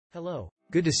Hello,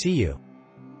 good to see you.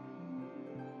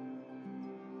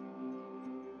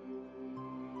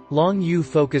 Long YUE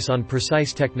focus on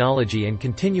precise technology and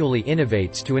continually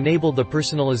innovates to enable the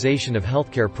personalization of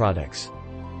healthcare products.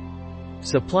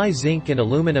 Supply zinc and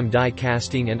aluminum die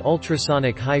casting and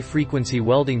ultrasonic high-frequency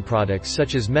welding products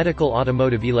such as medical,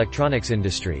 automotive, electronics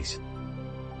industries.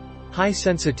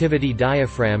 High-sensitivity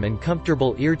diaphragm and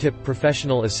comfortable ear-tip,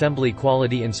 professional assembly,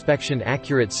 quality inspection,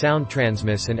 accurate sound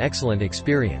transmiss and excellent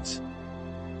experience.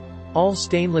 All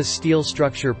stainless steel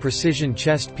structure, precision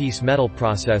chest piece metal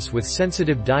process with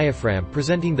sensitive diaphragm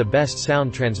presenting the best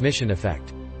sound transmission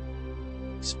effect.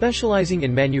 Specializing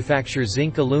in manufacture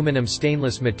zinc, aluminum,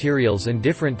 stainless materials and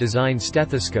different design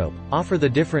stethoscope, offer the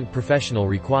different professional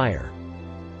require.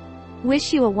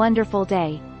 Wish you a wonderful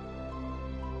day.